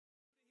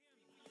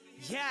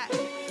Yeah,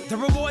 the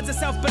rewards of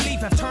self-belief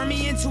have turned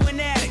me into an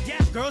addict.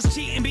 Yeah, girls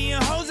cheating,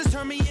 being hoes has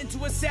turned me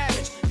into a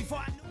savage. Before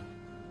I knew.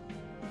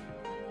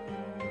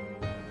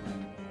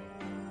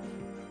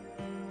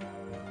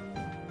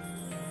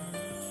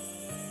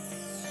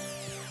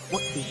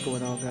 What is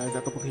going on, guys?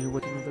 Igopoker here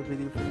with another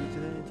video for you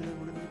today. And today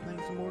we're going to be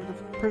playing some more of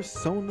the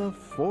Persona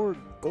 4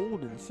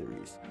 Golden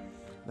series.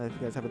 Now, if you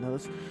guys haven't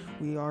noticed,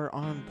 we are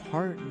on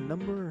part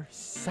number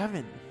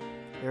 7.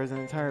 There's an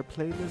entire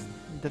playlist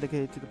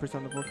dedicated to the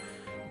Persona 4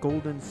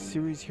 Golden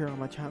series here on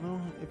my channel.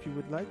 If you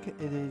would like,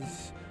 it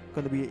is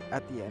going to be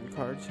at the end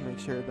card, so make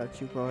sure that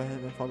you go ahead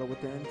and follow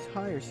with the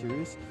entire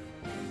series.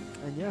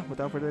 And yeah,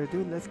 without further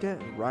ado, let's get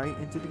right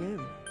into the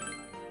game.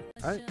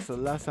 Alright, so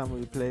last time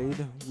we played,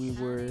 we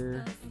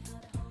were...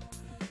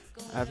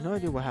 I have no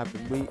idea what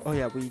happened.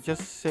 We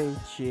just saved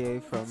Chie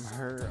from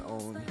her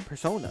own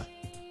persona,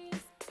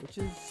 which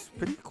is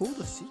pretty cool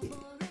to see.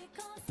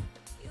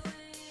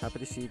 Happy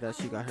to see that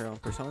she got her own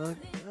persona.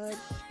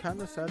 Kind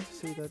of sad to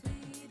see that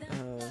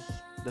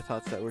the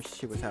thoughts that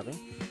she was having,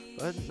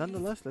 but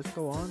nonetheless, let's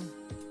go on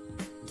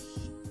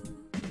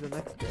to the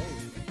next day.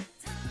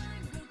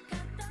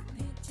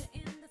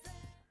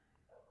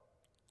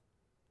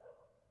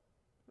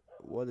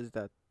 What is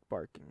that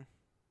barking?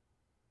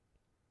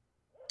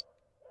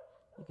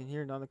 You can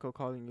hear Nanako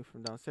calling you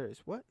from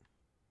downstairs. What?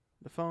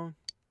 The phone?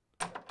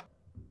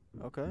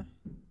 Okay.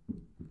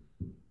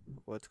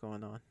 What's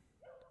going on?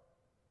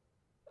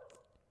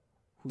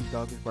 Whose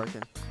dog is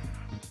barking?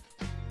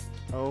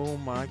 Oh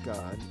my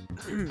god.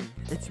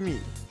 It's me,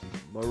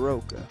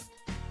 Moroka.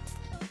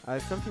 I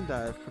have something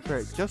that I've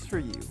prepared just for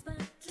you.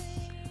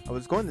 I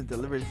was going to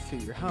deliver it to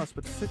your house,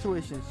 but the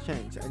situation's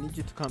changed. I need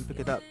you to come pick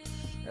it up.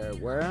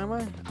 Where am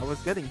I? I was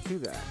getting to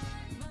that.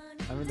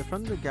 I'm in the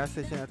front of the gas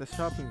station at the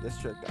shopping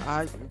district.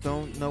 I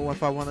don't know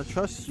if I want to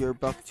trust your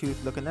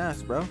buck-toothed looking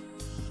ass, bro.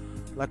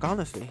 Like,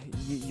 honestly,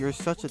 you're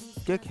such a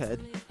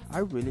dickhead. I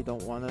really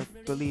don't want to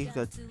believe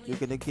that you're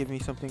gonna give me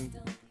something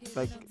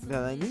like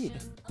that I need.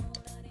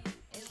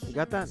 You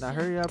got that? Now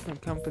hurry up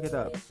and come pick it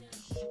up.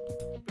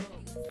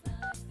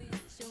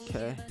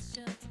 Okay.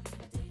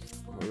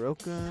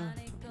 Moruka?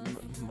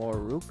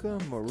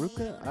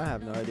 I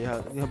have no idea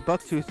how. The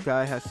bucktooth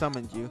guy has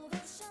summoned you.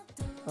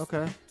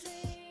 Okay.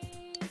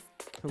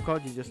 Who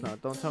called you just now?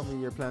 Don't tell me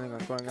you're planning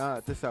on going out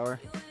at this hour.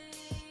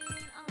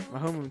 My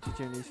homeroom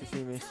teacher needs to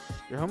see me.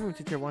 Your homeroom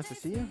teacher wants to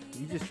see you?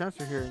 You just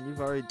transferred here and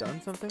you've already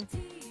done something?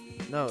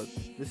 No,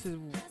 this is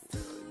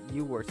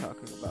you were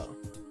talking about.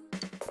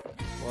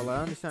 Well, I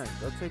understand.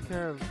 Go take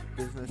care of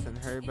business and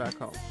hurry back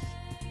home.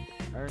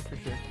 Alright, for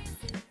sure.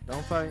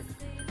 Don't fight.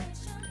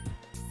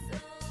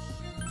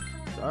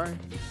 Sorry.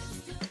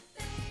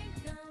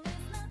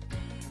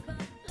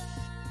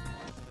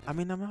 I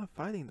mean, I'm not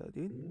fighting though,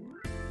 dude.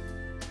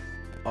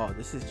 Oh,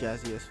 this is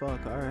jazzy as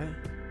fuck. Alright.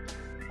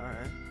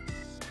 Alright.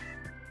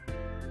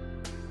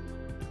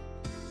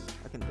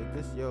 I can dig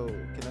this. Yo,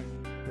 can I...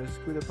 There's a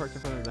scooter parked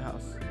in front of the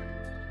house.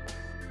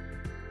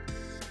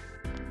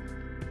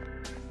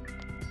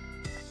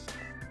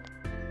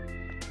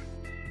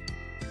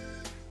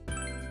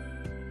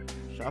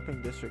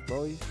 Shopping district,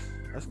 boys.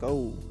 Let's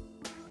go.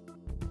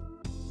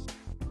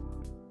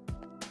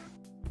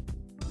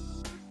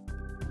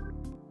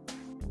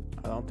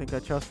 I don't think I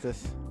trust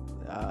this.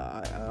 Like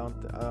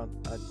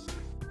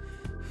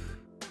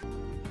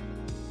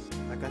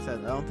I said,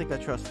 I don't think I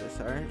trust this,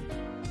 alright?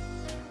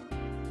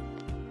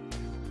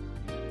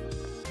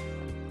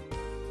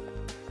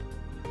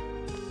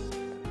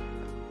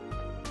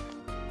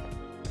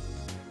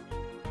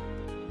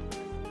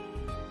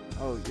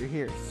 Oh, you're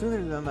here.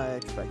 Sooner than I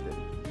expected.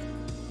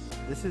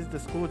 This is the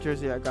school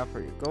jersey I got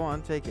for you. Go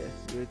on, take it.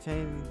 You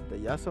attain the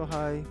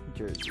Yasuhai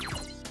jersey.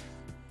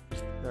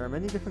 There are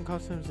many different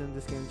costumes in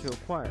this game to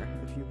acquire.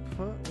 If you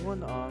put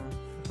one on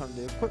from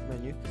the equip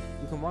menu,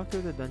 you can walk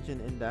through the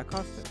dungeon in that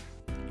costume.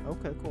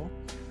 Okay, cool.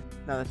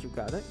 Now that you've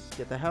got it,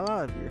 get the hell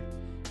out of here.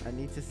 I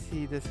need to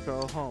see this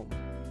girl home.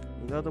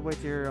 You know the way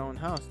to your own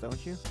house,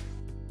 don't you?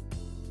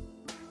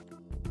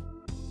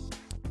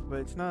 But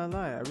it's not a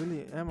lie. I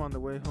really am on the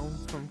way home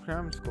from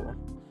cram school.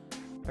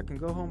 I can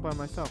go home by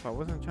myself. I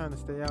wasn't trying to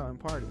stay out and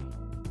party.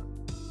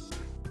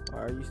 Why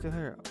are you still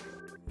here?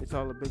 It's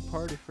all a big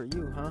party for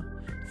you, huh?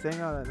 Staying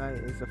out at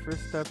night is the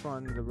first step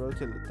on the road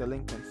to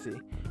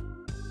delinquency.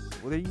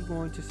 What are you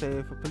going to say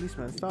if a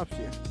policeman stops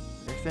you?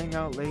 You're staying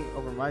out late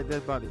over my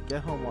dead body.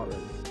 Get home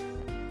already.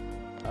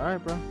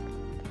 Alright, bro.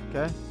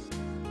 Okay.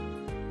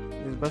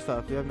 Use the bus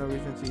stop. You have no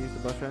reason to use the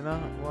bus right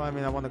now? Well, I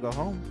mean, I want to go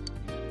home.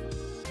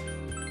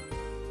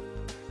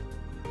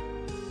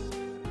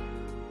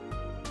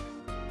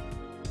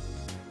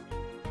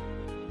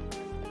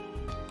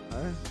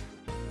 Alright.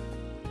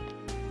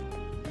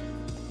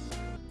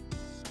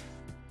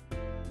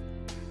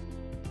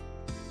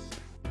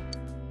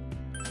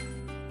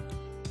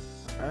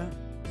 Alright.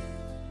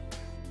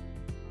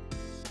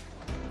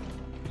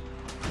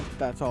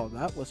 That's all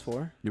that was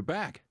for. You're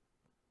back.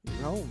 You're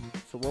home.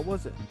 So what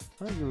was it?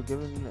 Huh, you were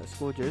given a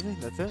school jersey?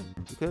 That's it?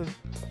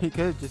 He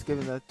could have just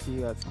given that to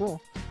you at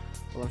school.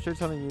 Well, I'm sure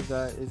telling you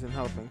that isn't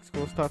helping.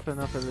 School's tough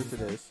enough as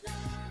it is.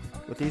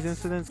 With these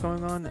incidents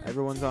going on,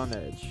 everyone's on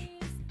edge.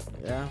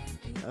 Yeah,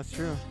 that's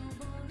true.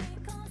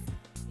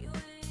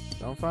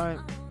 Don't fight.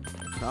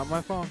 It's not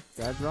my fault.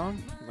 Dad's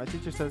wrong. My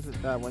teacher says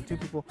that when two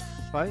people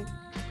fight,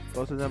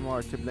 both of them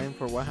are to blame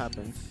for what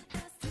happens.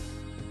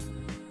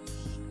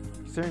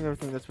 Considering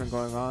everything that's been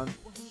going on,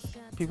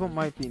 people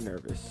might be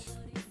nervous.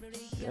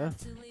 Yeah.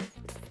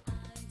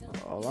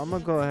 Well, I'm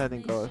gonna go ahead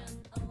and go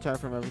chat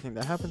from everything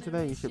that happened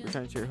today. You should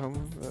return to your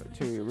home,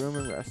 to your room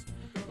and rest.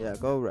 Yeah,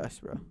 go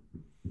rest, bro.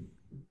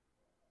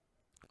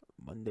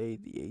 Monday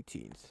the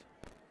 18th.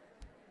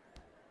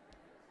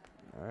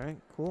 Alright,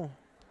 cool.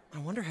 I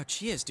wonder how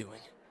Chia's doing.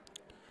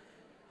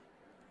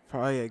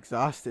 Probably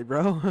exhausted,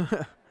 bro.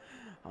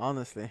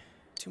 Honestly.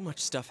 Too much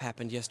stuff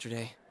happened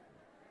yesterday.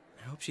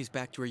 I hope she's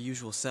back to her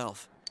usual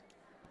self.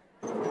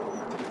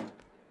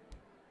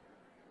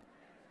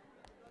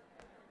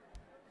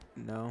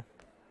 No.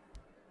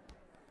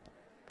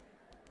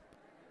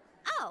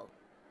 Oh,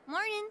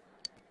 morning.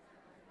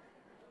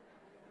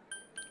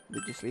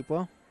 Did you sleep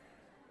well?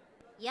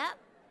 Yep,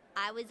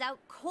 I was out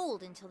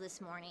cold until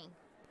this morning.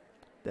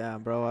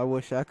 Damn, bro. I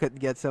wish I could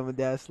get some of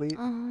that sleep.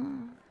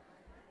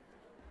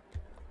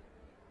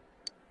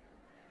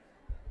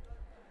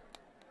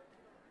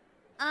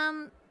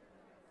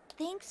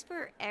 Thanks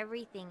for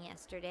everything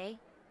yesterday.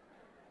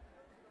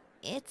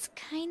 It's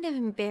kind of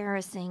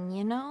embarrassing,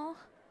 you know?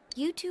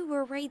 You two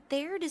were right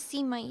there to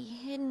see my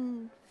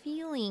hidden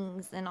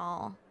feelings and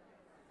all.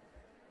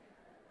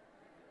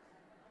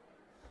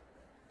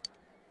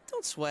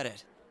 Don't sweat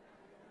it.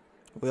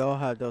 We all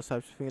have those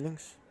types of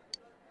feelings.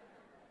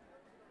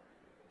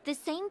 The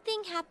same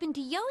thing happened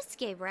to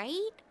Yosuke,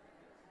 right?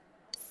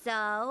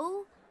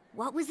 So,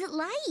 what was it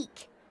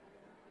like?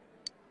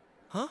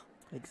 Huh?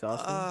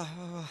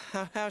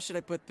 Exhausting. How should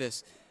I put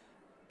this?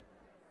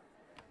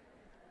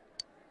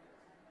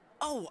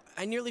 Oh,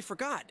 I nearly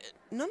forgot.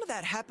 None of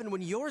that happened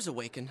when yours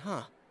awakened,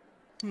 huh?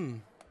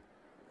 Could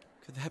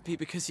that be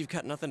because you've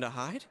got nothing to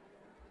hide?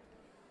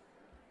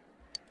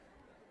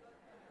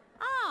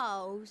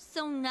 Oh,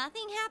 so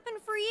nothing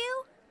happened for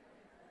you?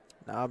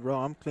 Nah, bro.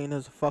 I'm clean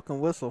as a fucking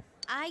whistle.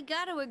 I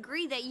gotta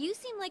agree that you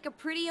seem like a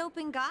pretty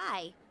open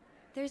guy.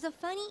 There's a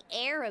funny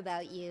air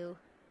about you.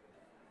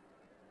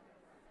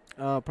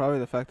 Probably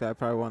the fact that I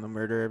probably want to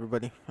murder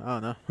everybody. I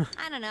don't know.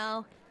 I don't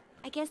know.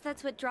 I guess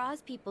that's what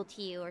draws people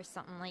to you or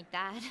something like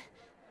that.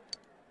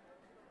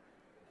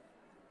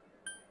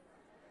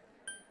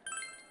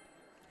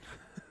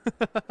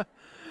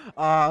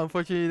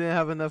 Unfortunately, you didn't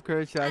have enough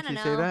courage to I actually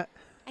don't say know. that.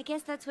 I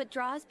guess that's what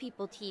draws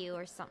people to you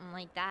or something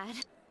like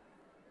that.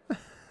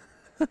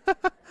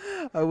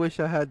 I wish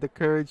I had the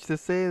courage to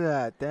say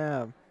that.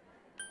 Damn.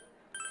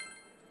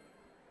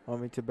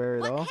 Want me to bear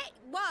it all? Hey,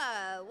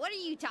 whoa, what are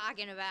you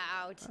talking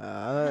about?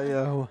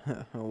 Yeah,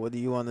 what do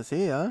you want to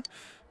see, huh?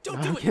 Don't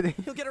No, do I'm it! kidding.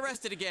 He'll get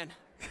arrested again.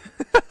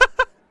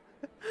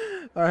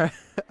 Alright.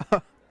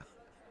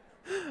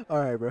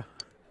 Alright, bro.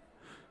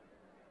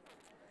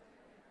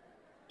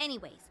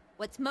 Anyways,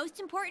 what's most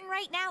important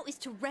right now is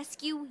to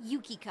rescue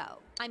Yukiko.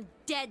 I'm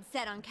dead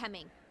set on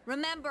coming.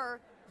 Remember,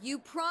 you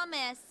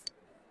promise.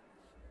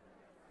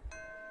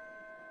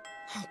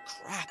 Oh,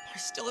 crap. I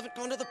still haven't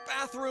gone to the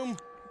bathroom.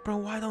 Bro,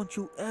 why don't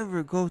you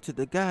ever go to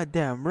the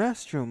goddamn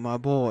restroom, my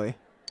boy?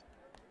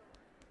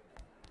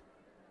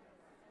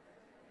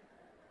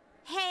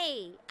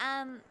 Hey,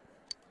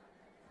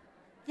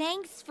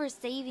 thanks for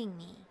saving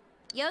me.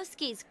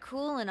 Yosuke's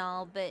cool and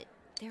all, but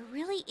there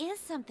really is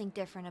something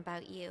different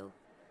about you.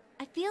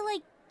 I feel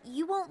like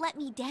you won't let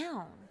me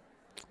down.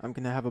 I'm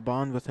gonna have a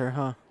bond with her,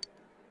 huh?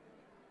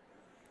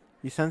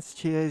 You sense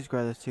Chie's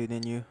gratitude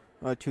in you,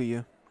 to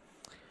you.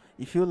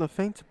 You feel a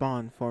faint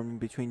bond forming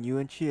between you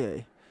and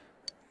Chie.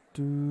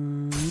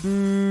 Do.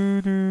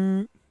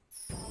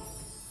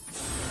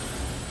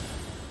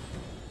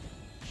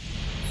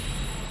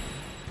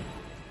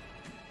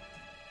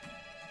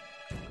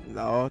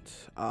 Thou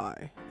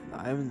I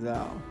am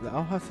thou.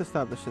 Thou hast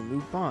established a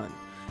new bond.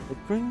 It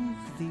brings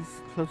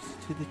these close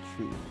to the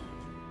truth.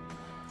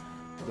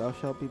 Thou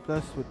shalt be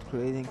blessed with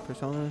creating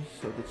personas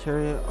of the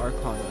Chariot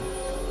Arcana.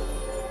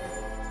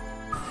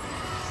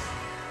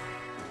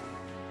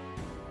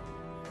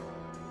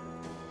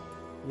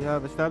 You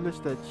have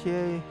established the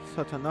Chie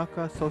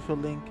Sotanaka social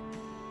link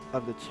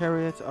of the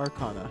Chariot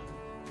Arcana.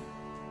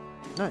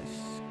 Nice,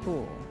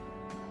 cool.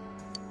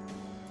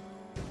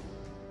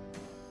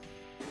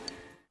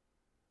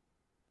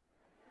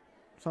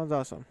 Sounds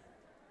awesome.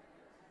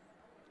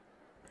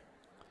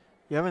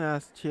 You haven't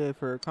asked Chie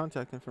for her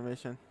contact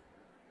information.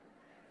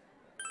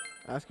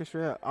 Ask her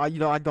straight up. Oh, you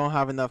know, I don't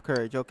have enough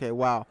courage. Okay,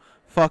 wow.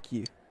 Fuck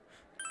you.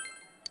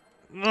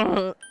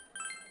 Oh,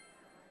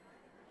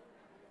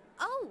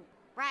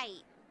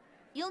 right.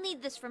 You'll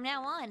need this from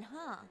now on,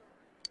 huh?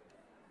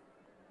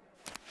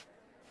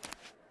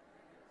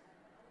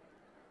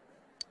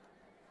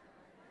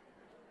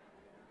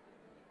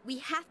 We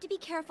have to be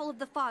careful of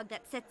the fog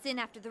that sets in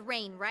after the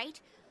rain,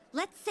 right?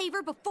 Let's save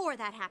her before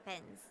that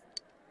happens.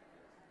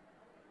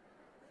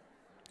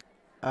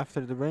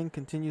 After the rain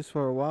continues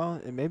for a while,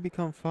 it may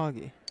become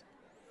foggy.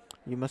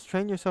 You must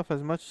train yourself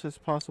as much as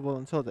possible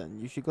until then.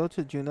 You should go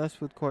to Juna's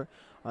food court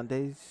on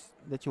days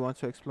that you want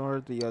to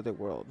explore the other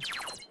world.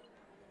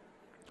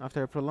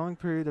 After a prolonged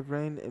period of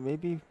rain, it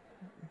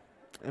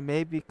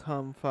may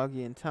become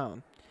foggy in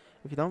town.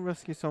 If you don't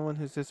rescue someone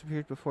who's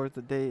disappeared before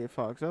the day it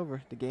fogs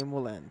over, the game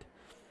will end.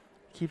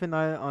 Keep an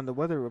eye on the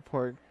weather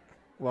report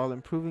while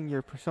improving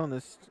your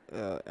personas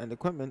and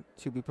equipment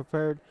to be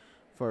prepared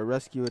for a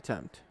rescue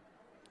attempt.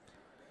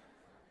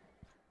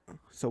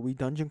 So we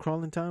dungeon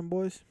crawling time,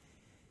 boys?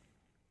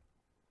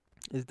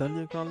 Is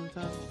dungeon crawling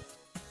time?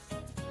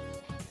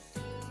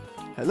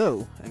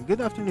 Hello, and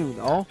good afternoon,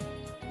 all.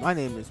 My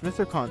name is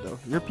Mr. Kondo,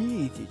 your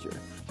PE teacher.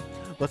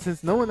 But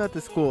since no one at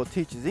the school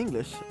teaches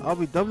English, I'll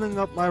be doubling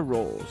up my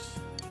roles.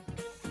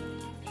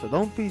 So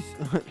don't be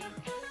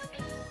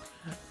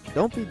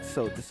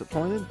so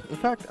disappointed. In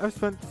fact, I've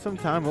spent some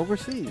time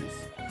overseas.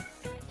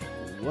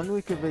 1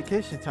 week of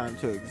vacation time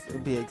to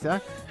be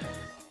exact.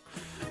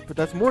 But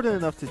that's more than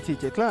enough to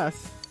teach a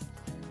class.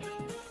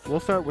 We'll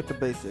start with the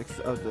basics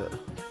of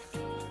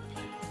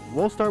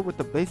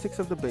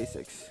the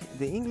basics.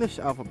 The English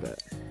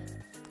alphabet.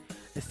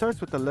 It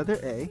starts with the letter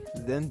A,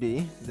 then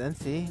B, then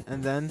C,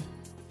 and then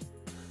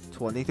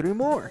 23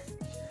 more.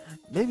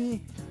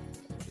 Maybe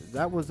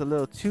that was a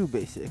little too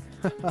basic.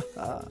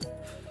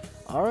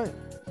 Alright,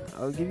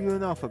 I'll give you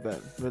an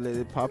alphabet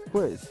related pop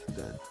quiz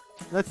then.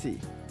 Let's see.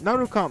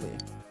 Narukami.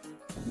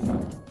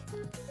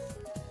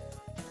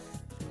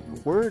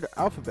 The word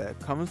alphabet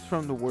comes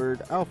from the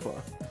word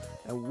alpha.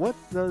 And what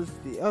does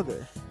the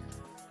other?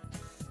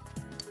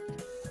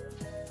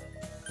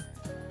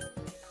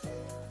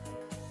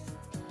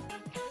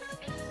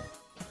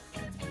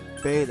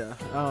 Beta.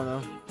 I don't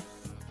know.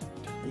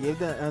 You gave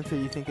that answer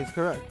you think is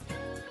correct.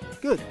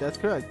 Good, that's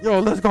correct. Yo,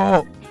 let's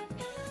go!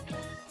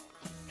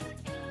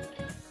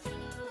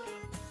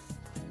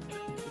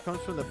 It comes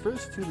from the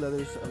first two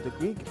letters of the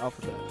Greek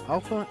alphabet,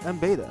 alpha and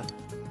beta.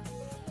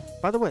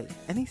 By the way,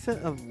 any set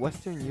of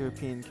Western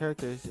European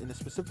characters in a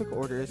specific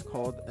order is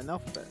called an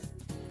alphabet.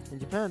 In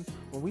Japan,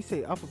 when we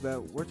say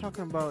alphabet, we're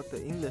talking about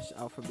the English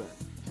alphabet,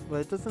 but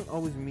it doesn't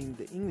always mean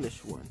the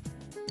English one.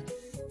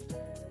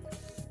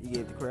 You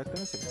gave the correct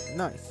answer.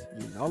 Nice.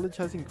 Your knowledge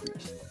has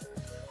increased.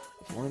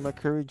 If only my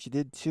courage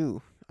did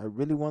too. I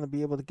really want to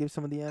be able to give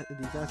some of these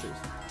answers.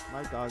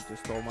 My dog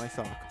just stole my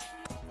sock.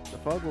 The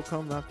fog will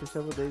come after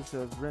several days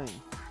of rain.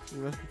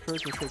 You must be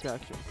prepared to take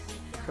action.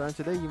 Starting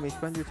today, you may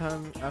spend your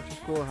time after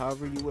school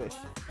however you wish.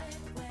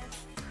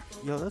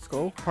 Yo, let's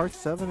go. Part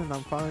 7 and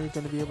I'm finally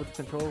going to be able to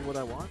control what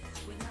I want.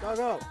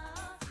 Doggo!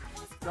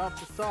 Drop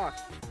the sock!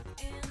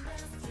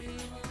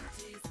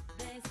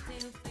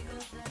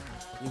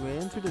 You may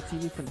enter the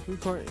TV from the food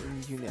court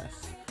in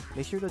UNES.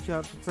 Make sure that you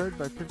have prepared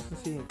by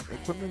purchasing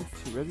equipment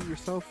to ready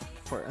yourself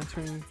for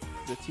entering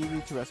the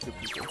TV to rescue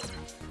people.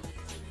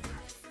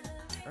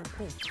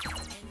 Okay.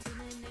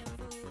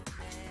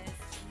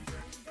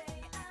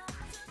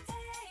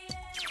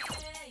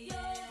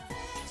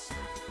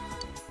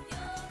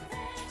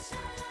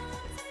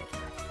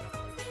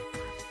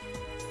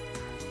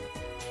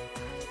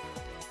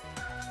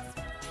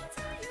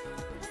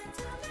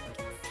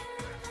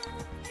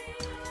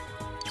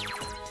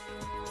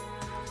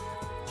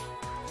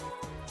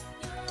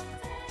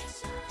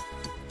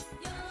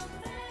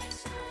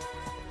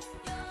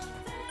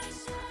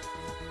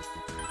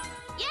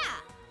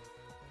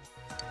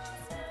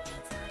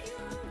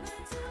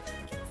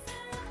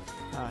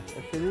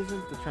 If it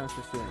isn't the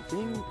transfer student,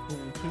 being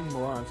in King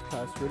Moran's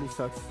class really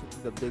sucks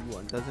the big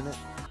one, doesn't it?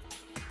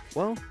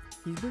 Well,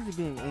 he's busy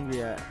being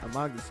angry at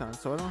Amagi-san,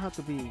 so I don't have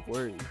to be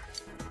worried.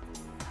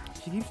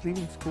 She keeps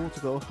leaving school to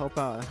go help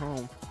out at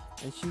home,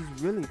 and she's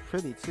really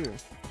pretty too.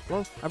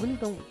 Well, I really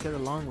don't get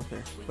along with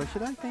her, but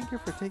should I thank her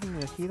for taking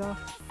the heat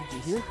off? Did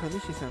you hear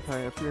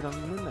Konishi-senpai appeared on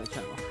the Midnight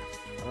Channel?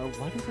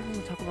 Why does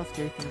everyone talk about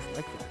scary things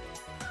like that?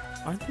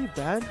 Aren't they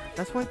bad?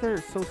 That's why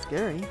they're so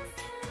scary.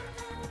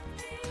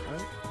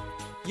 Alright.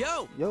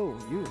 Yo! Yo,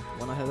 you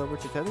wanna head over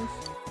to Teddy's?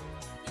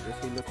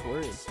 Guess he looks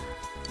worried.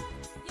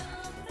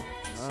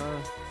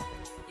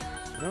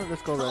 No,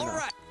 let's go right now.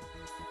 Right.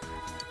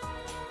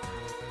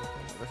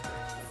 Let's go.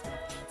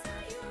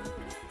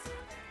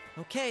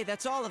 Okay,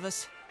 that's all of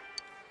us.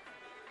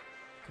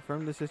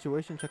 Confirm the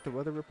situation, check the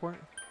weather report.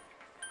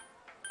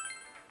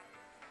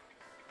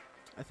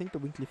 I think the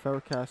weekly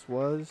forecast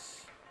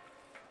was...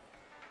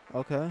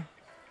 Okay.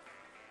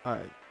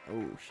 Alright.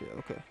 Oh shit,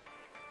 okay.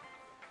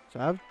 So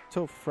I have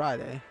till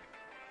Friday.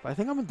 But I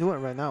think I'm gonna do it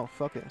right now.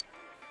 Fuck it.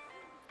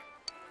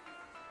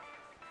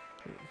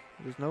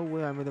 There's no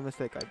way I made a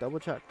mistake. I double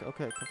checked.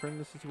 Okay, confirm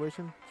the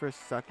situation.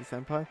 First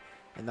Saki-senpai,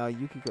 and now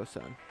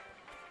Yukiko-san.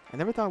 I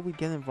never thought we'd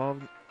get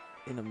involved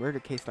in a murder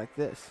case like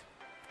this.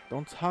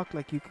 Don't talk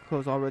like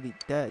Yukiko's already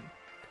dead.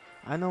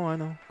 I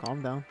know.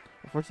 Calm down.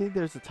 Unfortunately,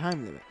 there's a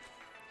time limit.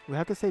 We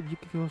have to save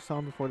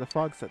Yukiko-san before the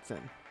fog sets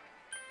in.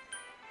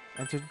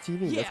 Enter the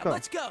TV. Yeah, let's go.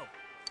 Let's go.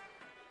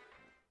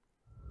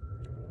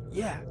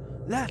 Yeah,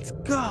 let's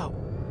go.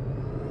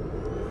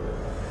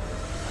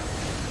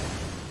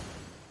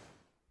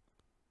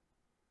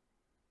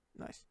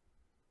 Nice.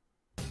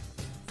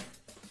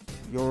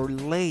 You're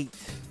late.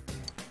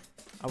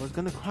 I was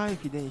gonna cry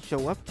if you didn't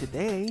show up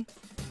today.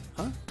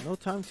 Huh? No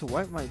time to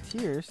wipe my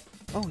tears.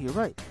 Oh, you're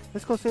right.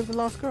 Let's go save the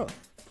lost girl.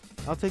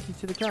 I'll take you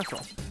to the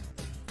castle.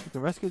 You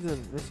can rescue the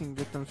missing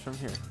victims from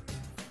here.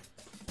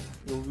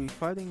 You'll be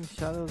fighting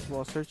shadows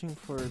while searching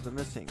for the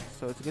missing,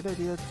 so it's a good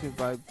idea to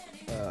buy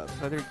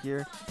better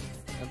gear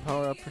and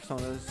power up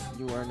personas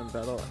you earn in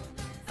battle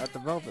at the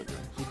Velvet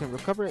Room. You can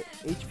recover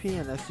HP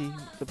and SC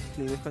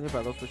depleted from your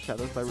battles with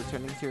shadows by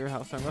returning to your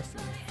house and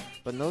resting.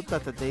 But note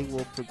that the day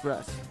will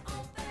progress.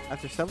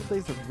 After several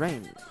days of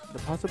rain, the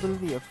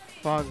possibility of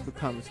fog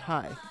becomes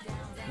high.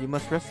 You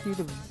must rescue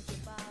the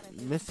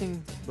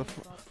missing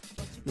before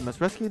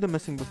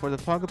the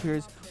fog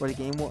appears, or the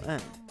game will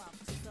end.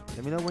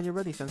 Let me know when you're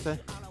ready, Sensei.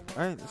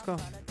 Alright, let's go.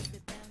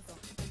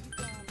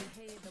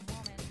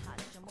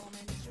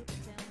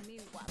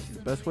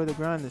 The best way to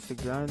grind is to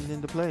grind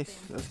into place.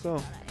 Let's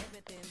go.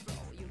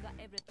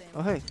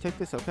 Oh hey, take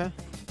this, okay?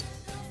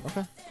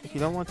 Okay. If you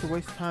don't want to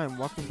waste time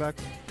walking back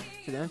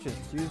to the entrance,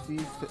 use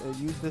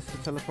this to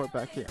teleport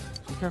back here.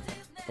 Be careful,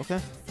 okay?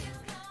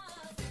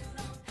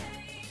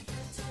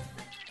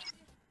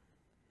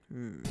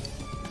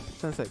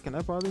 Sensei, can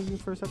I bother you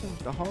for a second?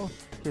 The hall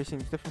here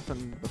seems different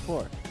from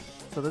before,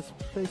 so this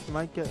place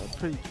might get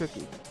pretty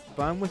tricky.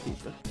 But I'm with you.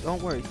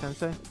 Don't worry,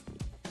 Sensei.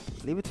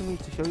 Leave it to me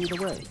to show you the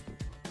way.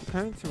 The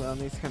current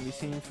surroundings can be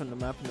seen from the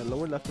map in the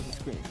lower left of the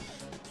screen.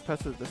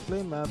 Press the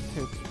display map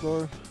to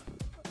explore,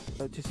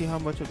 to see how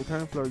much of the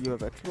current floor you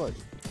have explored.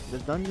 The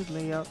dungeon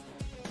layout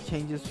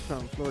changes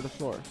from floor to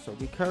floor, so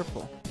be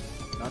careful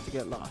not to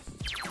get lost.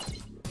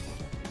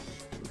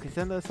 You can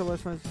send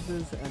SOS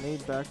messages and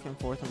aid back and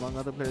forth among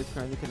other players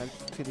currently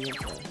connected to the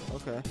internet.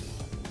 Okay.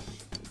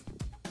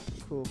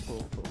 Cool.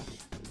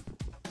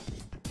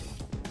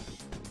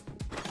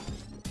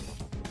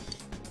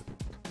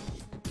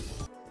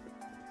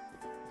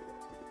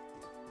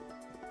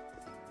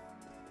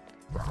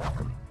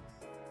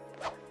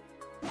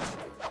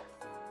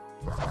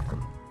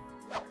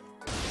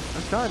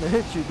 I'm trying to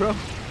hit you, bro.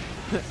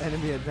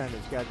 Enemy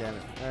advantage,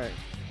 goddammit. Alright.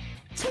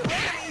 2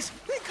 enemies!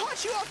 They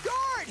caught you off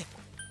guard!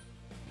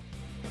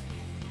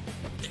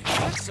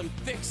 That's some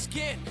thick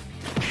skin.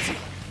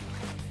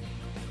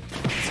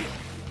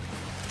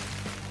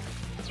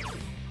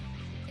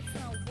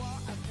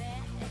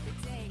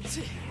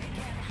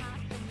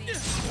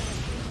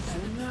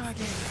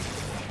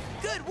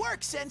 Good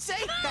work,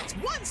 Sensei! That's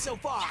 1 so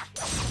far!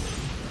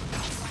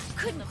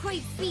 Couldn't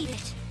quite beat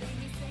it.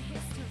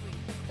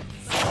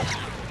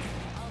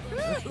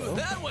 Ooh,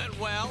 that went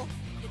well.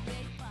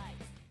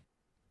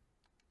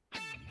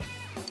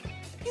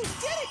 You did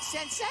it,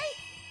 Sensei!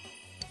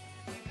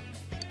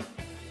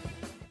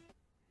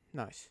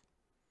 Nice.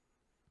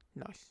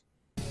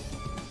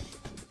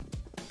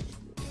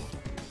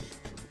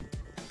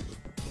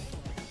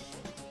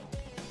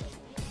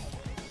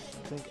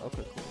 Okay, cool.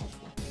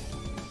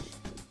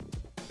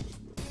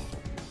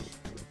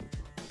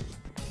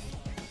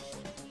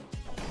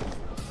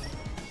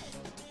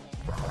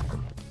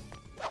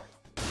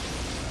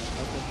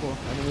 Cool.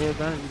 Enemy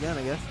advantage again,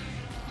 I guess.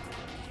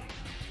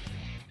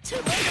 2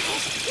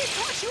 enemies! They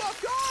caught you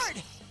off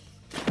guard!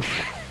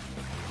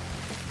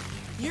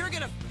 You're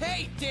gonna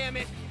pay, damn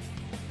it!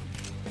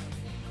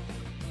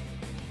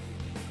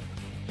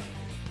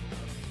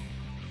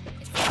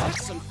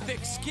 That's some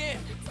thick skin.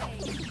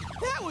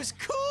 That was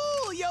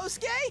cool,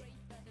 Yosuke!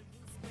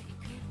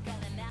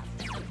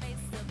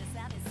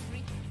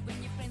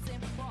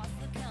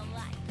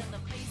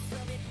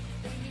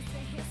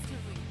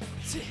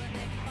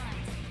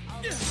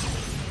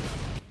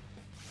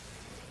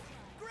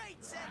 Great,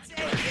 Sensei!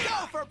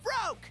 Go for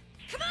broke!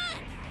 Come on!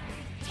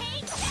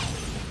 Take this!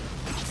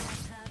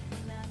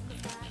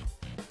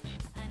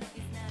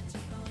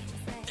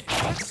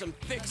 That's some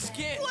thick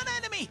skin. 1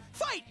 enemy!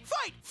 Fight!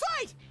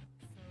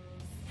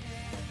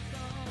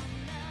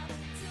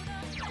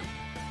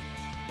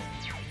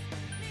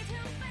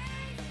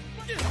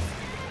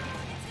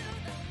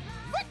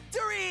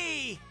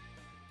 Victory!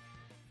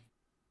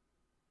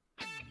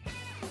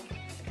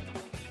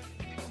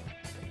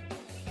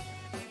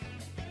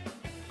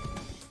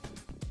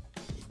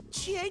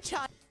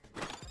 Chie-chan.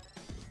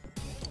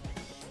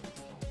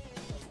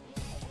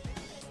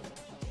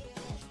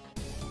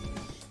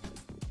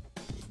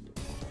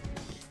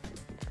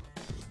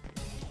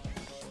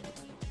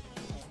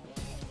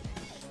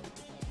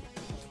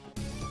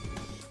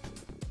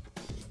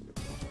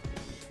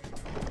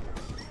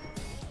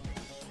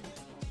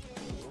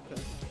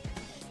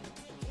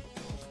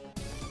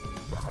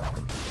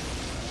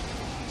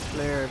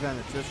 Player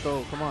advantage. Let's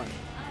go. Come on.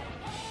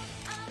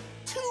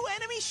 2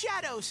 enemy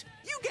shadows!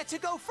 You get to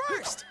go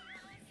first!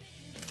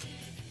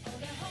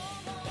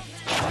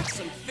 That's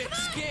some thick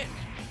skin.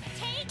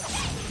 Take this!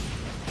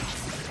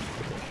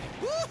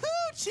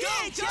 Woohoo!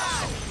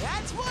 Chie-chan!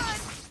 That's 1!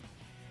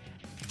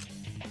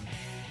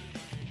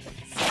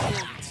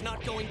 It's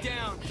not going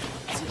down.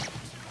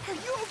 Are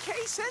you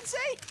okay,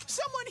 Sensei?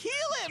 Someone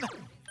heal him!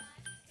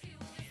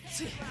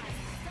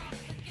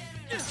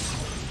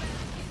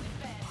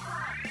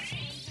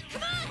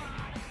 Come on!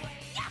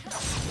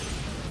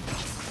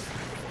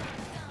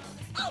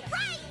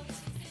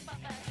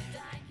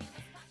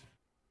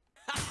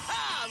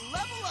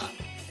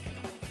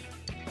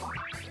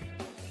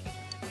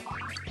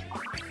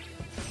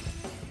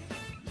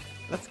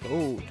 Let's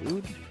go,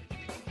 dude.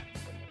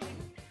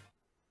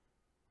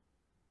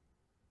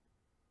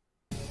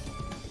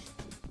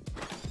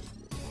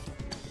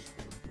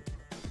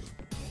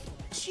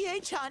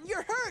 Chie-chan,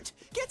 you're hurt!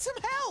 Get some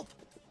help!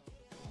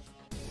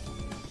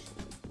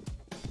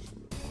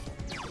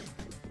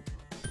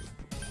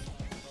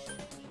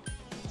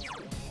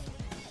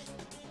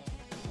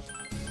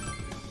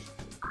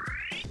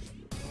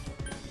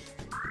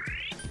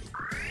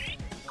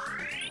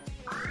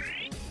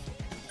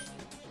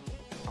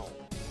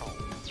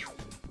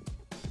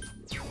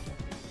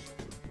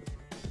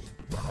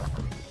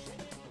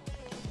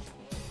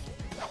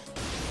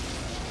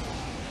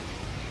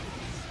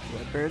 Did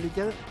I barely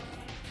get it?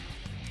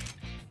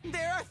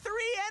 There are 3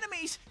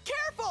 enemies!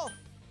 Careful!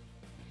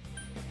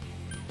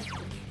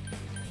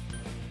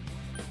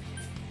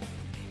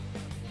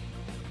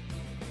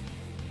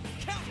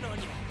 Counting on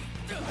you.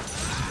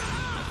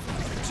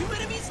 2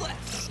 enemies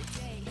left.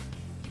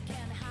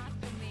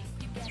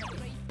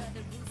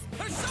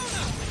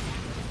 Persona!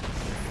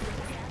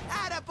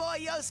 Attaboy,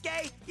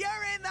 Yosuke!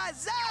 You're in the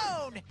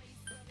zone!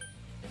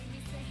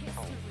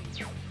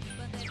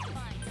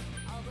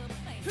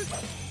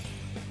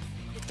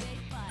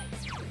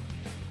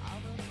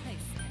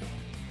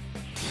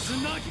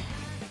 Tsunagi!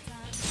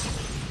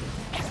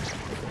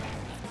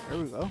 There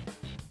we go.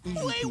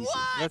 Easy Wait, peasy.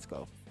 what? Let's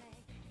go.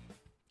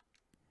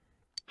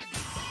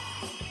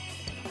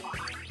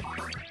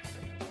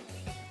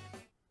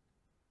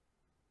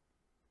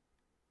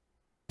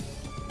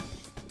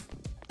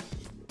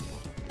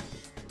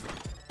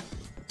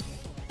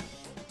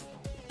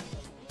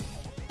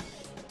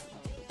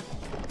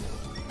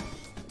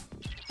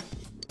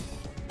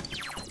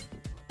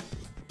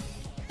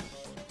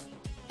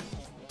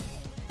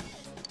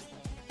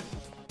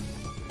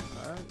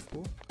 Alright,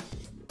 cool.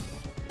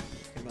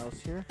 Anything else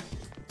here?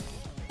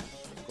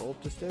 Let's go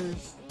up the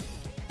stairs.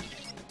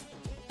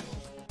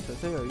 So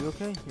say, are you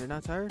okay? You're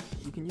not tired?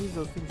 You can use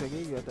those things I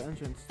gave you at the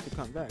entrance to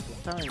come back.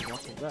 It's time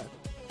walking back.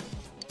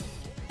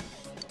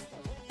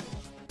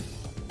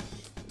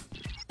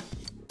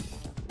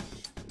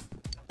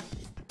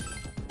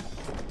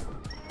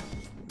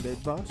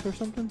 Big boss or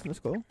something? Let's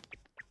go.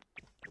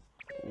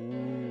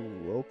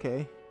 Ooh,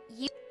 okay.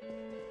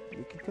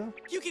 Yukiko?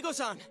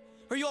 Yukiko-san,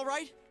 are you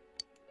alright?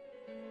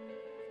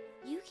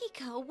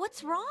 Yukiko,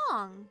 what's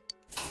wrong?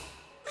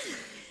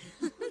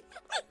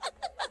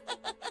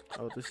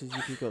 Oh, this is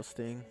Yukiko's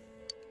thing.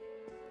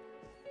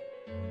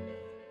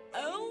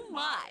 Oh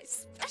my,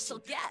 special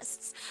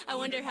guests. I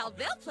wonder how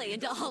they'll play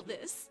into all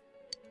this.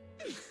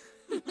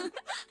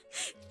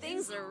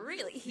 Things are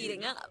really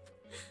heating up.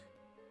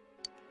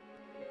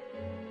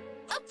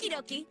 Okie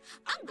dokie,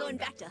 I'm going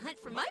back to hunt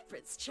for my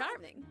Prince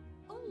Charming.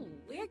 Oh,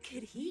 where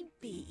could he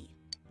be?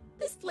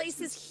 This place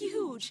is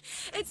huge.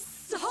 It's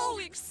so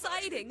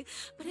exciting,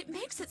 but it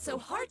makes it so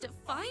hard to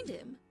find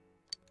him.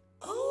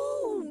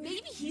 Oh,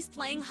 maybe he's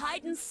playing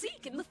hide and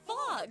seek in the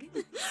fog.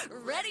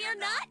 Ready or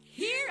not,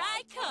 here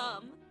I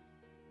come.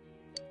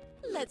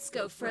 Let's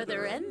go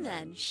further in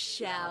then,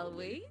 shall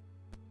we?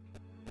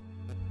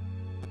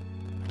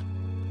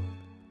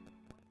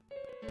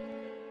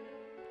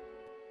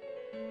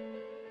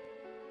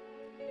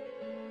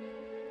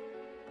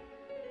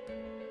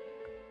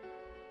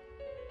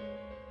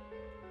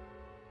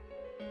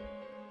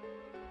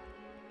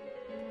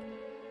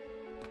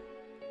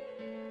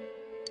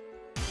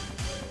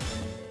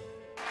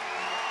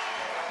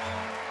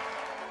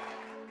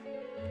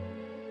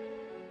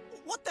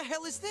 What the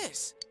hell is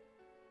this?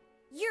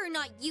 You're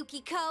not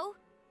Yukiko.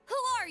 Who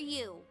are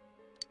you?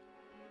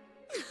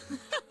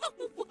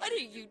 What are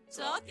you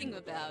talking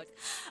about?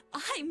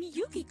 I'm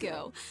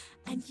Yukiko,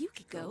 and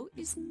Yukiko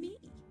is me.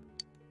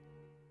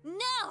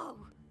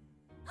 No!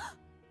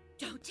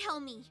 Don't tell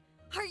me.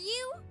 Are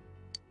you?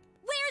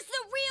 Where's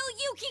the real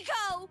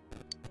Yukiko?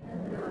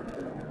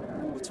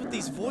 What's with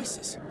these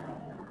voices?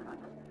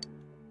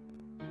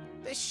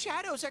 The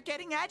shadows are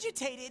getting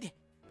agitated.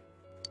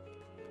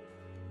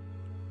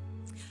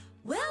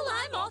 Well,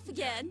 I'm off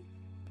again.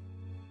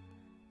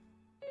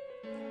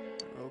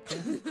 Okay.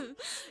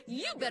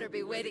 You better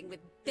be waiting with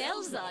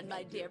bells on,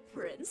 my dear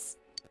prince.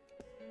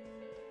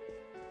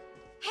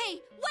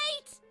 Hey,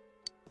 wait!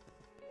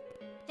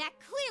 That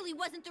clearly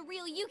wasn't the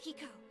real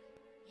Yukiko.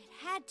 It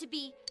had to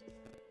be.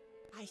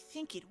 I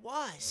think it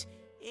was.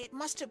 It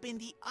must have been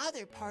the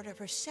other part of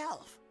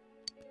herself.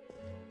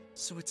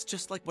 So it's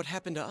just like what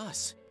happened to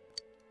us.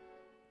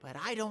 But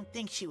I don't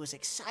think she was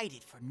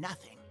excited for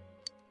nothing.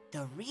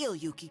 The real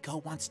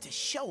Yukiko wants to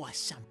show us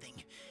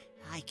something.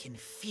 I can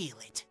feel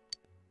it.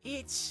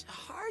 It's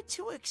hard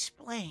to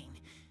explain.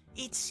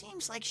 It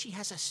seems like she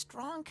has a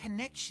strong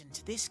connection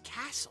to this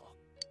castle.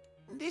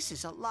 This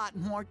is a lot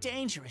more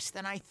dangerous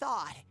than I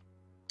thought.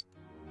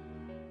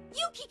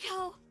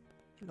 Yukiko!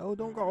 No,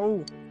 don't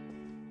go.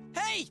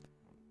 Hey!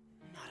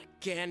 Not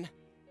again.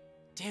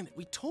 Damn it,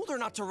 we told her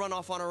not to run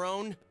off on her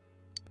own.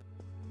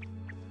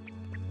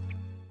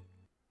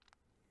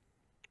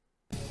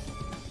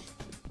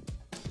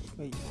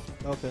 Wait.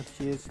 Okay,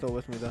 she is still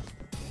with me though.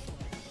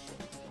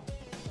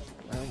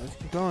 Alright, let's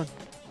keep going.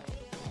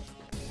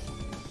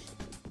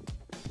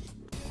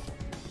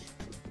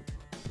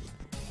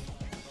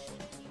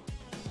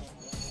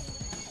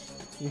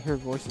 You hear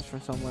voices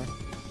from somewhere.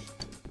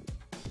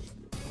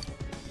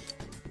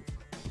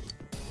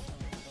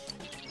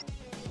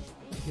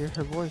 You hear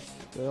her voice.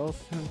 They all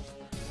sense.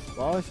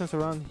 All I sense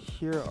around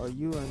here are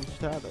you and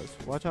shadows.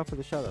 Watch out for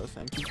the shadows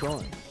and keep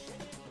going.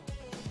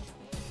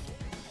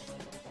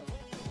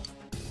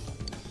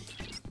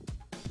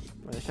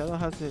 When the shadow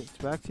has its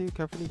back to you,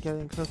 carefully get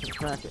in close and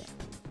smack it.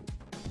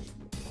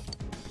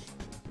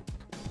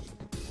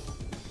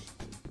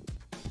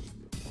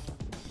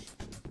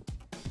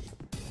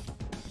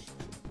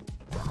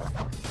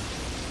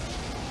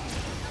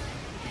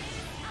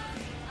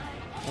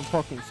 I'm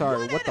fucking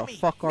sorry. What the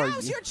fuck are you?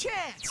 Now's your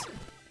chance.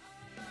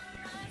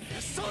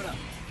 Soda!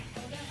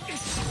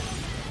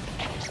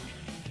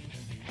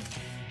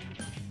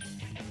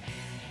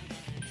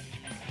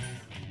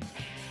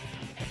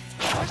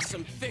 That's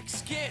some thick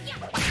skin!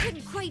 I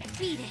couldn't quite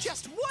beat it.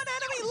 Just one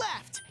enemy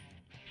left.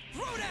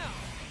 Throw down!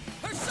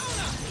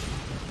 Persona!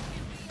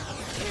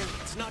 Damn,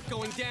 it's not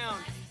going down.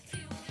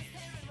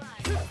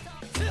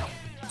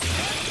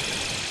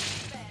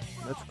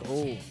 Let's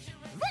go.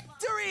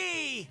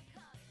 Victory!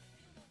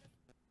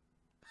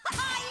 I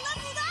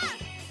leveled up.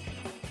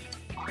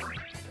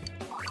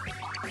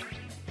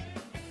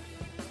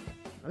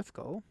 Let's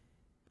go.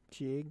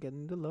 GA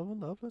getting the level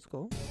up. Let's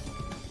go.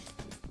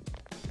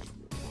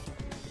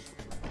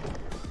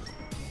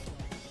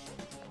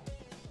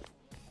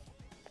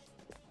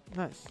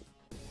 Nice.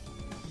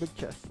 Big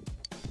chest.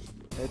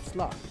 It's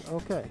locked.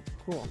 Okay,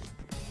 cool.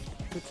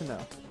 Good to know.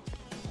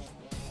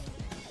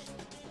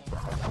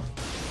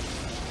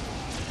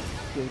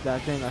 Give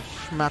that thing a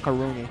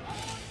schmackaroni.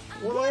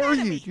 What are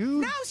you,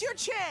 dude? Now's your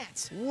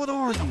chance. What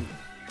are you?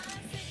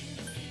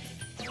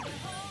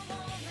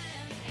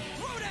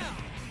 Throw down!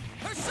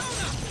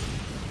 Persona!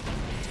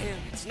 Damn,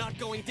 it's not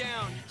going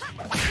down.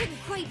 I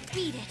couldn't quite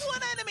beat it.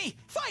 One enemy.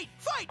 Fight!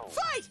 Fight!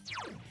 Fight!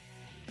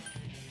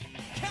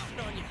 Counting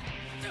on you.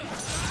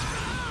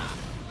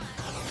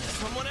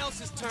 Someone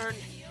else's turn.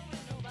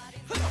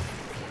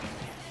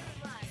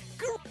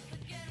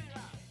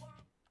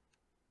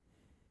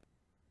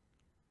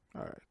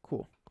 Alright,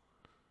 cool.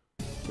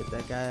 Get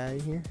that guy out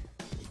of here.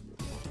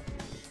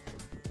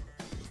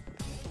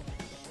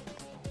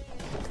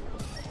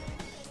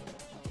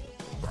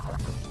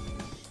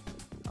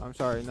 I'm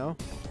sorry, no.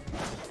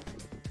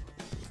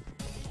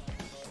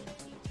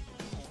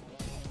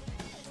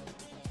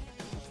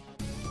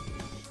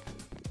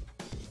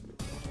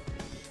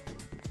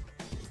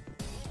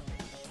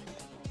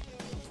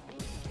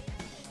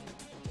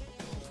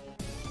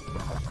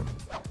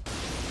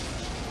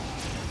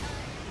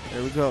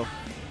 There we go.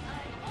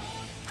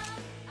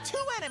 Two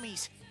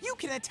enemies. You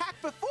can attack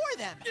before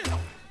them.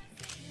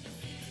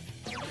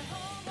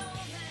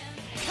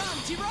 Come,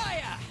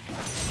 Jiraiya!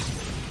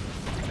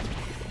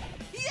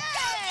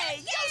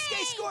 Yay!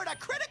 Yosuke scored a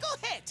critical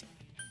hit.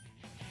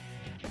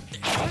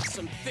 That's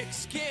some thick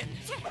skin.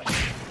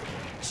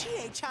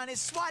 Chie-chan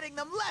is swatting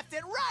them left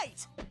and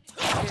right.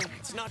 Damn,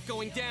 it's not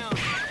going down.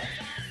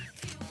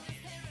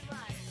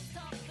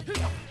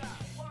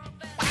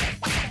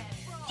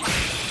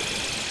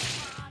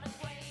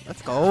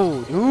 Let's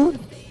go, dude.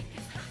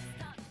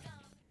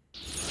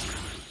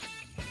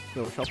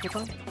 Yo, shuffle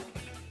time?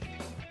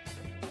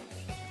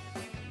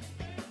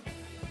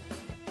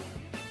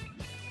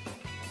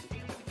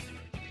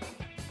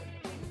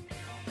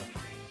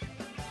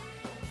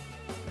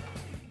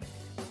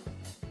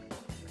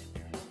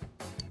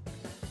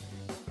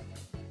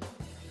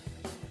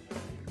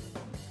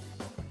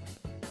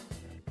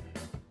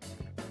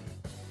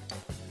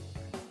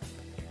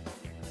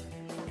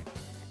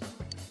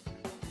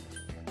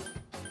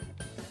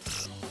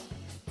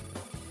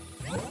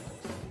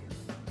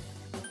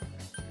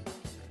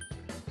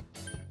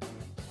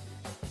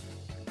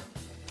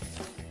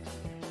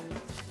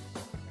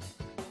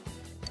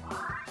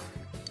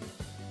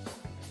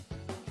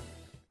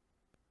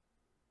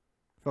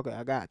 Okay,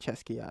 I got a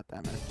chest key out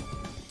there, man.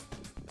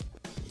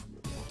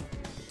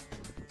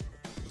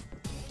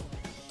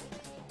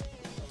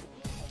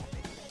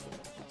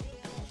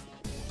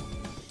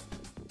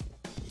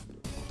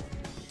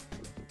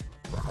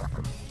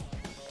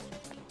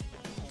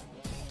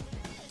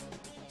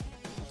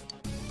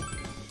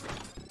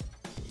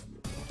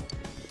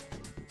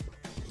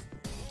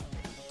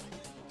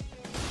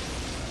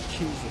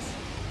 Jesus.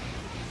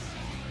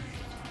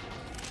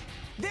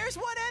 There's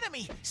one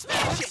enemy.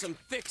 Smash That's it. some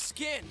thick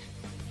skin.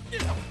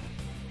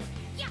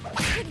 Yeah,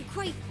 I couldn't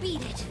quite beat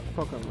it.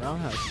 Fucking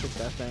roundhouse kick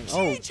that thing.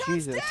 Oh,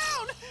 Chie-chan's Jesus.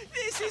 down.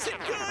 This isn't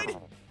good.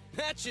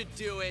 That should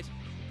do it.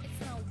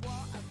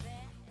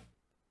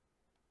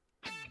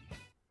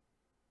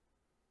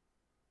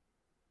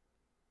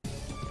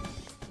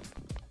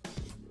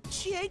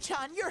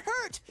 Chie-chan, you're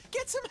hurt.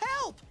 Get some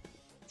help.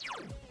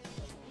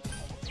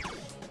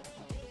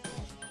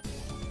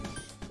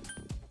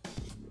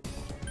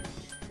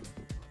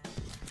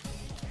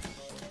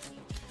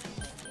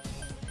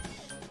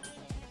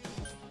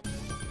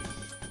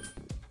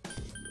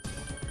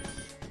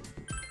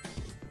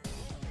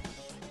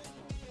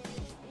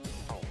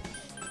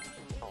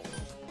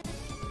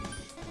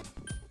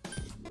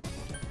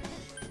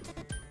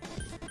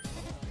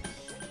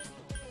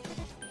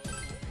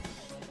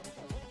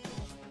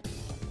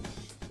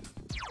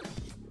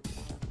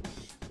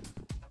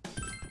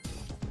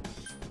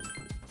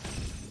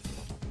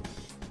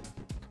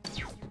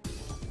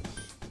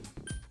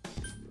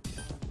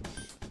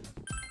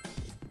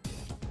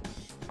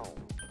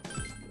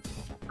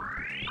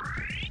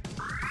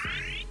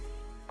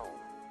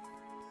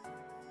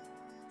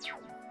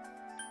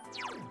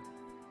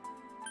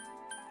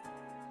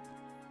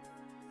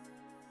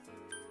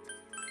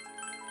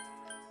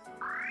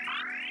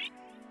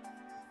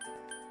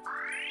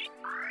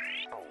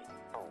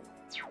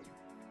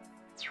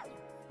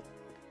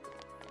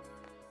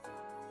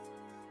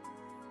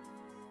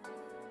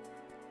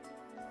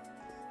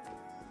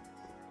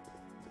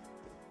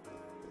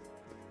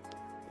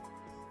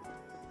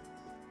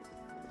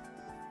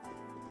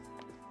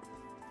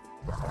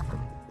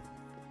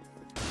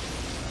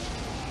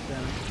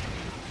 Damn it.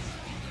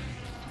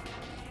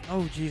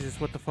 Oh Jesus,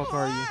 what the fuck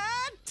are you?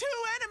 Ah, 2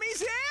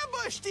 enemies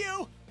ambushed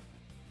you!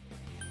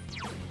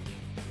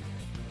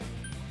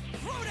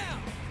 Throw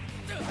down!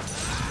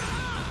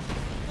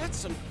 That's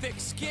some thick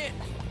skin.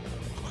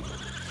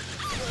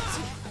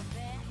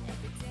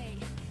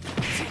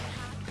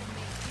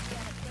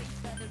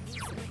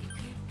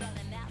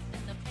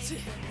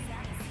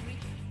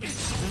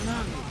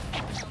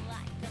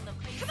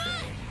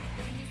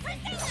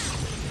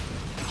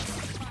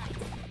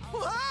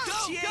 Whoa,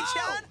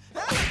 Chie-chan!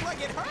 That looked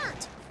like it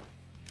hurt!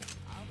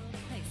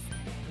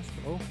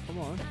 Oh, come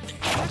on.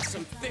 That's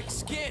some thick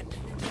skin.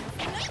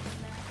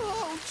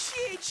 Oh,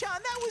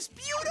 Chie-chan, that was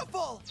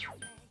beautiful!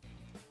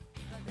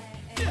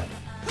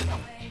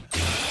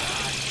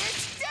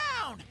 It's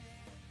down!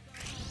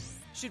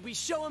 Should we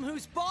show him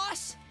who's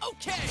boss?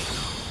 Okay!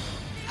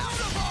 Out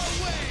of our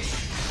way!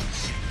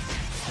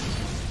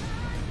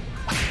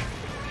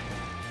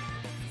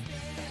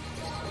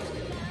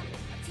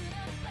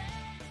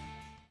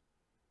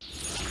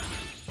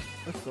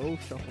 Let's go,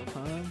 shuffle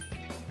time.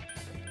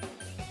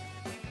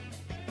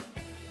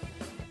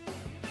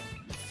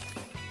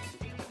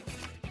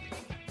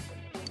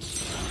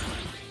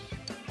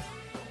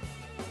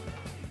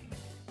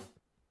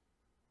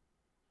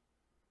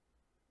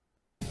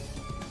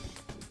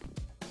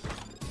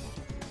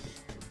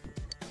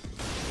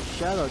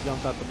 Shadow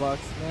jumped out the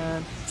box,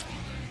 man.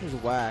 This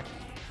is whack.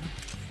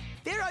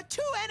 There are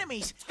 2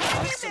 enemies!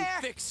 Hang in That's some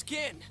there! thick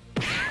skin.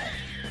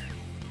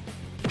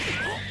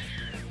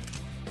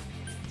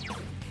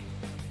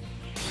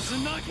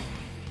 Tsunagi!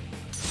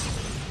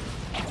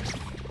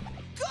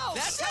 Go,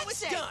 That's how it's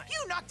Sensei! done.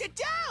 You knocked it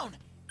down!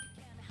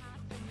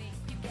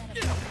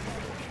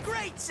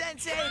 Great,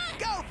 Sensei!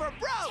 Go for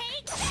broke!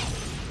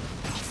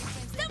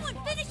 Someone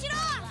finish it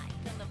off!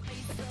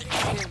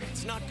 Damn,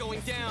 it's not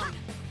going down.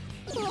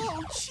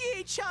 Oh,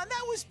 Chie-chan,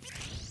 that was...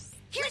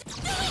 Here's the it!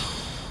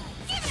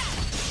 Give it up!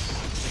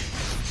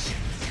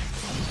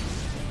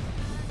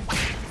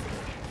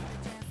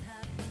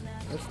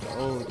 Let's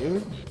go,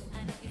 dude.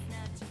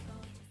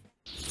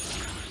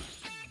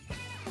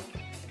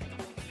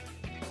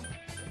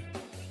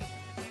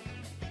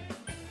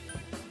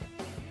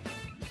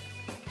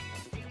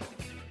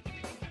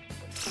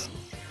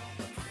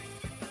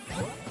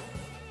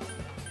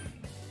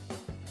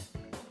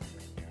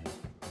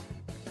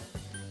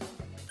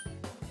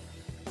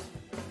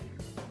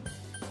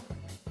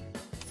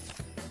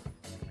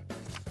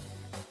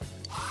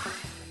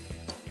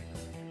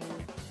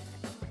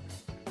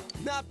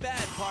 Not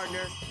bad,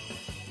 partner.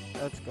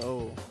 Let's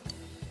go.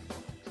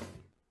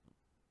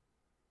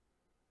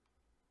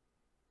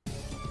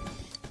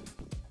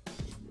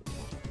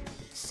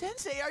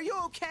 Sensei, are you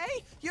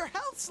okay? Your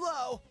health's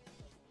low!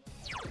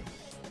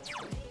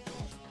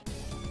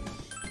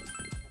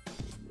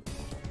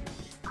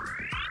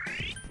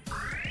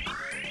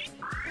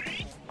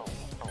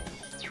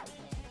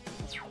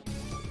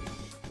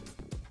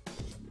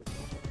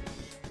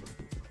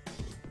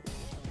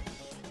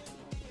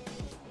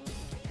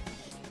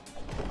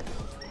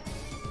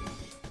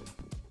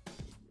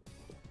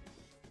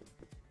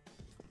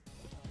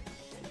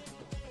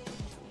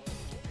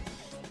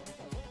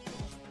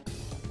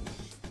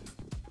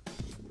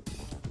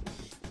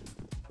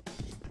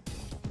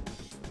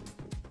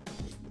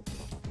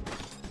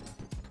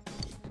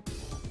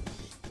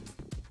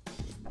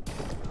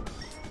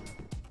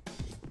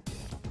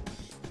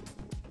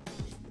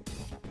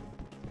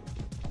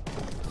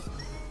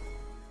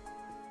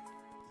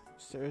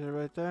 Stairs are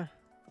right there.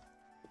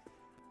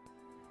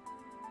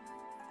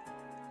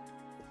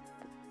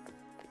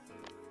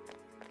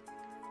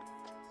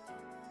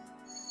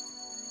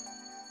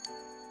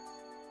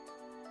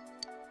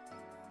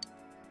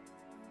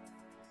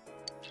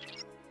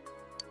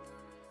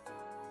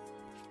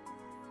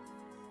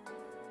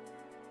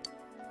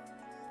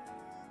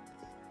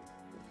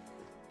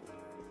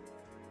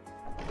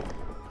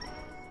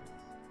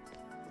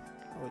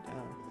 Oh,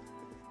 damn.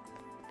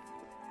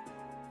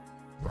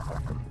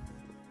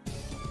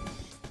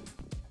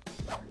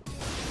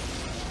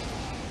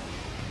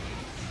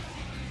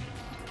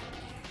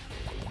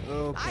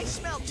 Okay. I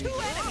smell 2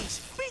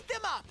 enemies! Beat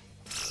them up!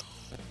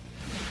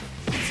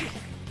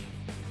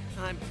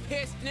 I'm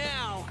pissed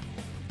now.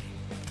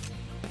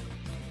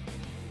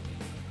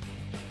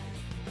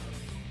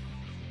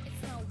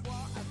 It's no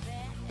war of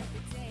that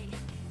every day.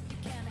 You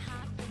can't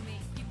hide from me.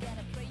 You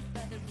gotta pray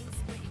by the rules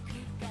where you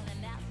keep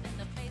calling out in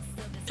the face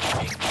of the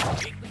sun.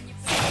 When you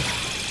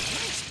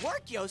Nice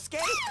work, Yosuke!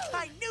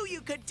 I knew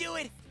you could do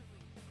it!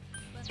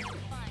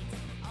 find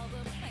all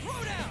the places.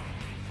 Throw down!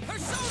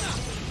 Persona!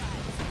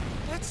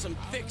 That's some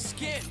thick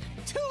skin.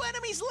 2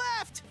 enemies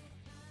left!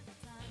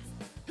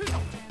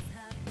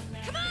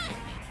 Come on!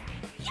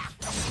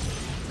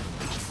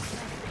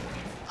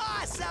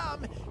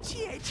 Awesome!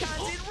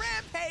 Chie-chan's in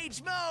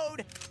rampage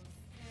mode!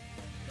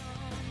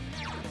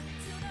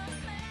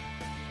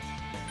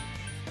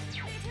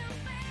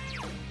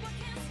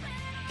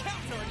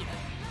 Counting on you.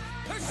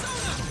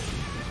 Persona!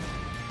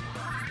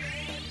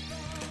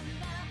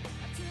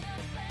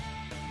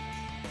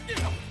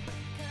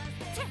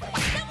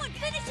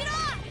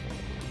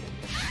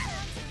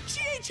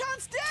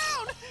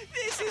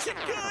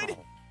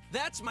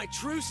 That's my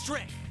true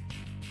strength.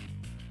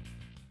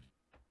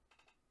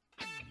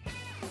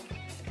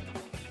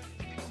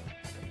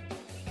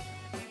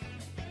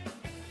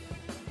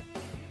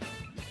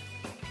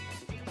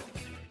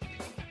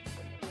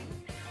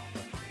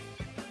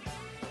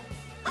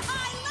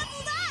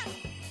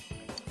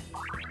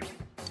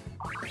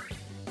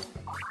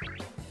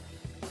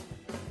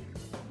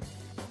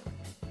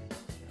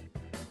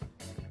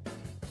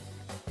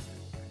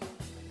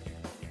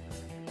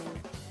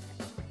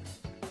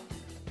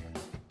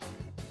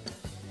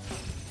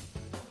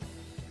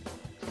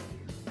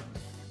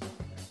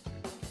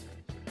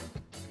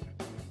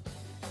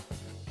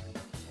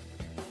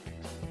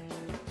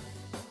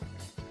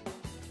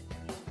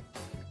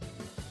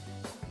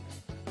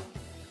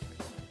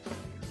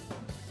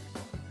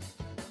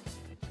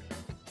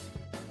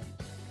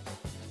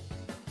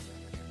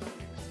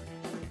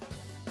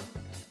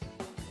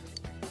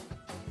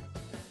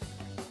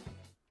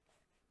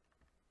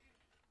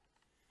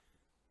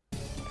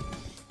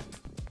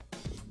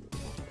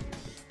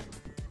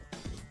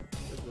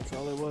 That's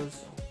all it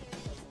was.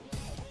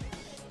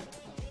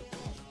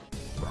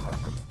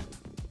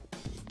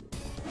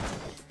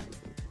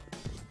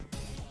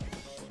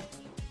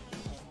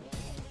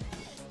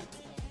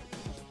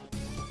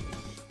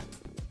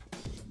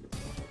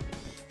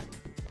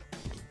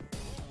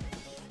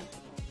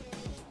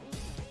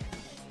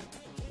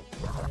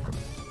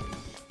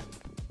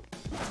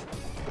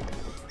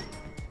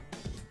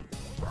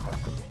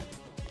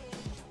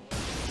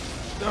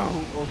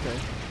 Oh, okay.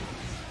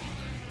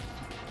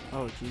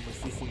 Oh Jesus,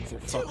 these things are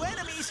Two fucking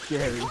enemies!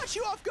 scary. They caught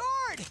you off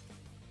guard!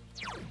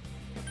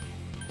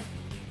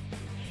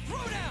 Throw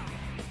down!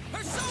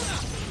 Persona!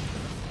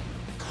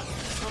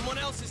 Someone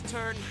else's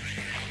turn.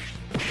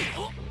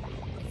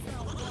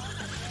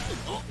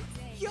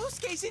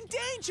 Yosuke's in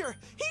danger!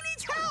 He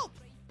needs help!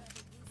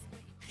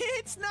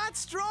 It's not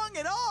strong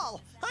at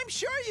all! I'm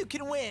sure you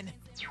can win!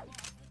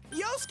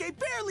 Yosuke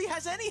barely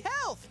has any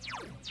health!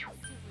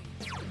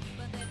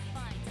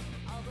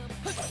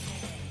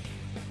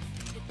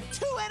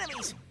 Two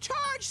enemies!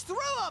 Charge through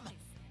them!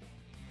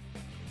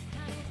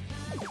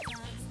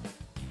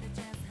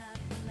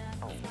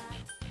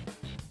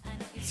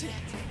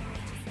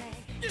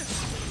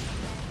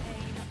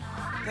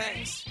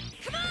 Thanks.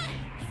 Come on!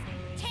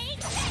 Take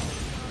this!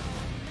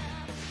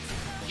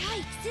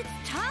 Yikes, it's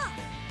tough!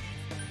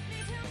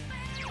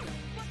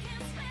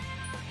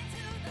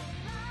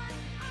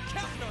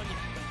 Counting on you.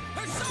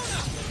 Persona!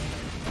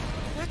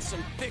 That's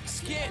some thick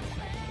skin.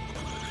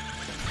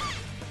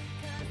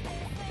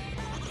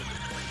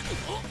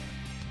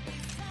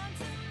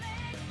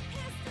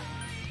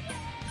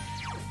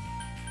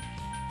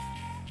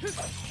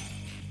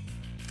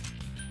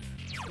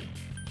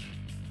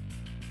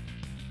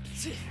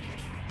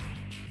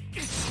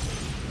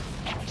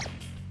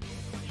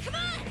 Come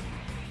on!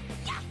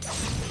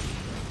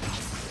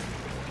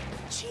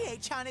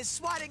 Chie-chan is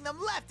swatting them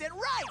left and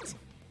right!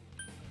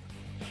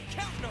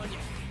 Counting on you.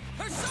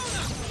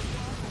 Persona!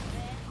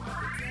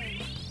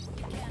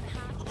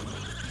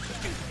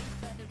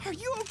 Are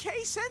you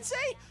okay,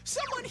 Sensei?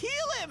 Someone heal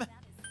him!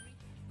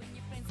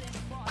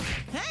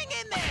 Hang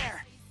in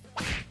there!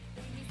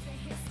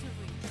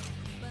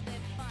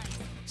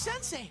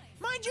 Sensei,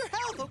 mind your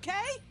health,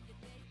 okay?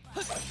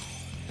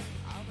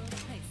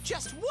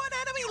 Just one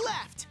enemy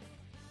left!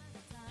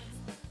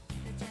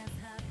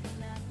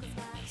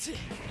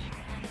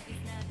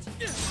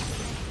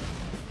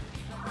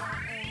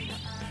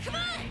 Come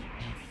on!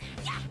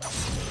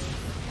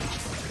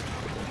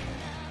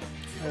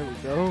 There we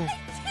go.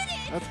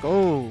 Let's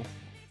go.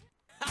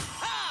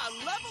 Ha!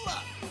 Level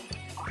up!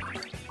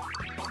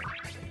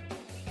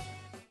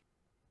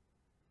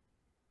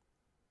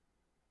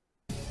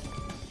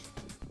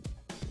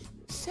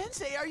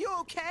 Sensei, are you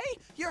okay?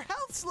 Your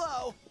health's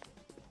low!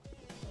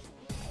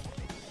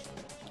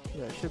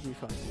 Yeah, it should be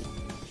fine, dude.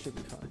 It should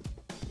be fine.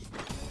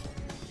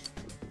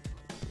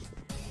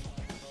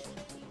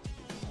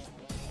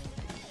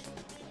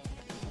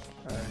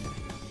 Alright.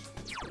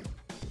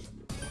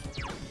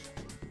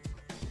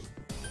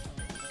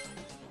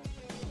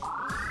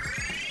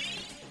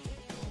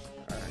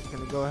 Alright, can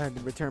we go ahead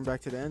and return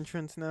back to the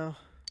entrance now?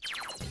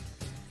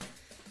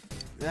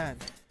 Then.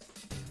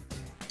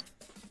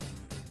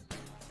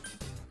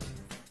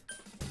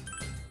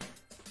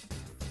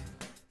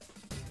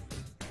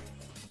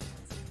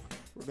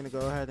 We're gonna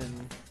go ahead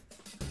and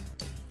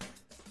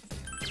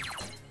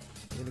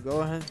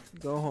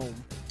go home.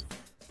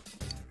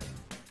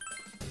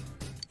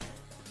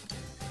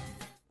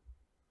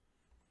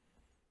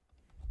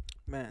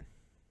 Man,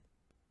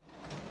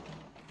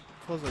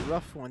 it was a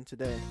rough one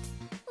today.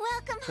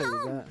 Welcome Tell you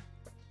home!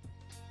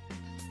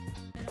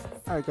 that.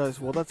 Alright guys,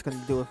 well that's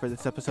gonna do it for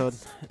this episode.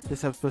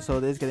 This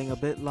episode is getting a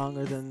bit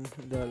longer than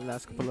the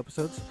last couple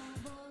episodes,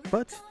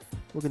 but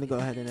we're gonna go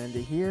ahead and end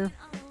it here.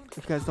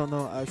 If you guys don't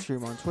know, I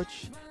stream on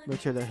Twitch. Make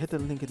sure to hit the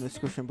link in the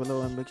description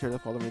below and make sure to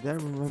follow me there.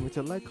 Remember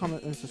to like,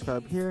 comment, and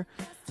subscribe here.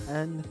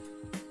 And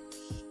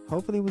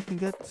hopefully we can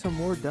get some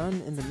more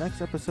done in the next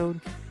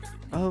episode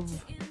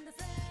of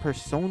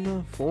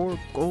Persona 4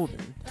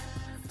 Golden.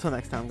 Until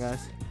next time,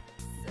 guys.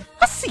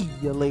 See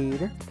you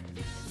later.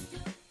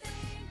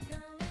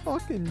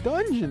 Fucking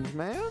dungeons,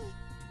 man.